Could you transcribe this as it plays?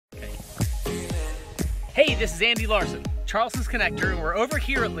Hey, this is Andy Larson, Charleston's connector, and we're over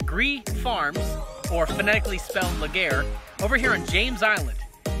here at Lagare Farms, or phonetically spelled Lagare, over here on James Island.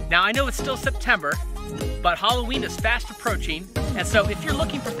 Now, I know it's still September, but Halloween is fast approaching, and so if you're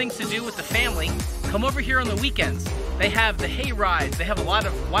looking for things to do with the family, come over here on the weekends. They have the hay rides, they have a lot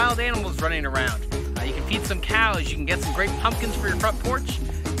of wild animals running around. You can feed some cows, you can get some great pumpkins for your front porch.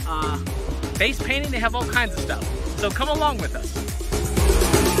 Face painting, they have all kinds of stuff. So come along with us.